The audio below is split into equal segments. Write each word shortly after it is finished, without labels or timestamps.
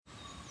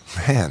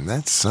Man,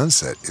 that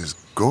sunset is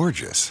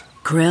gorgeous.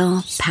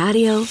 Grill,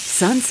 patio,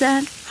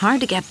 sunset.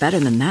 Hard to get better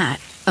than that.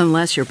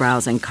 Unless you're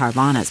browsing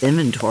Carvana's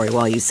inventory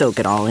while you soak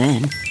it all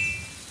in.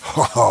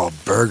 Oh,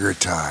 burger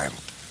time.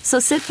 So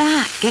sit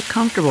back, get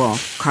comfortable.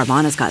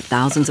 Carvana's got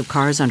thousands of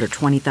cars under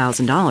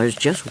 $20,000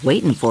 just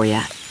waiting for you.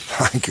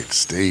 I could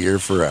stay here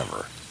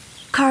forever.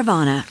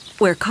 Carvana,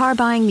 where car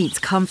buying meets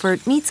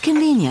comfort meets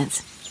convenience.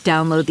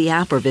 Download the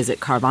app or visit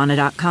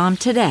Carvana.com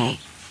today.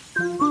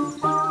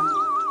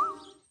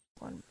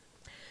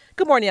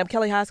 Good morning, I'm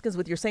Kelly Hoskins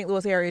with your St.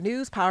 Louis area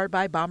news powered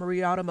by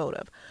Bommarito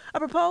Automotive. A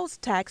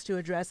proposed tax to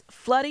address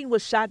flooding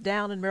was shot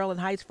down in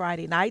Maryland Heights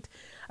Friday night.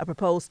 A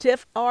proposed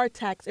TIF or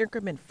tax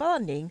increment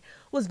funding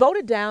was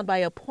voted down by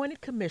appointed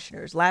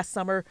commissioners. Last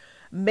summer,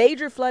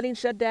 major flooding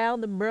shut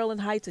down the Maryland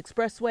Heights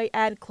Expressway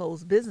and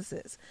closed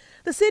businesses.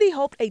 The city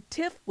hoped a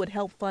TIF would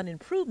help fund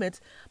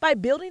improvements by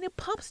building a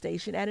pump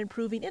station and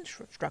improving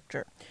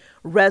infrastructure.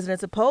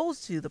 Residents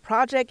opposed to the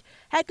project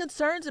had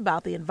concerns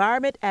about the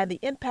environment and the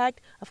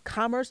impact of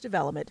commerce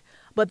development,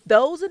 but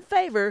those in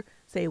favor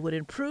say it would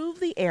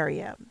improve the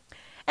area.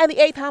 And the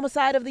 8th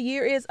homicide of the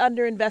year is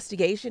under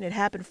investigation. It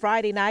happened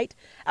Friday night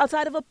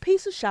outside of a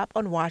pizza shop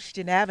on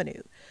Washington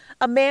Avenue.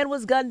 A man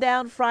was gunned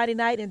down Friday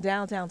night in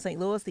downtown St.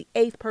 Louis, the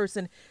 8th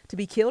person to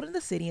be killed in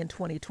the city in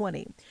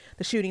 2020.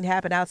 The shooting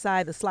happened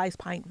outside the Slice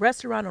Pint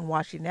restaurant on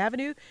Washington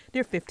Avenue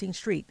near 15th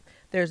Street.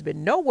 There's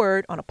been no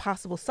word on a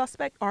possible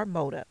suspect or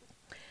motive.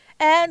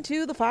 And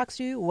to the Fox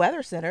 2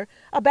 Weather Center,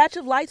 a batch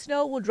of light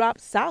snow will drop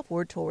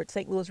southward towards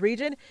St. Louis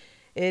region.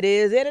 It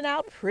is in and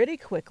out pretty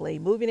quickly,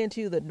 moving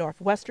into the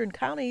northwestern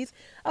counties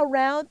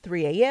around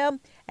 3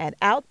 a.m. and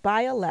out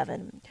by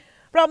 11.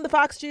 From the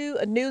Fox 2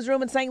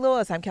 newsroom in St.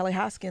 Louis, I'm Kelly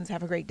Hoskins.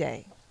 Have a great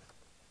day.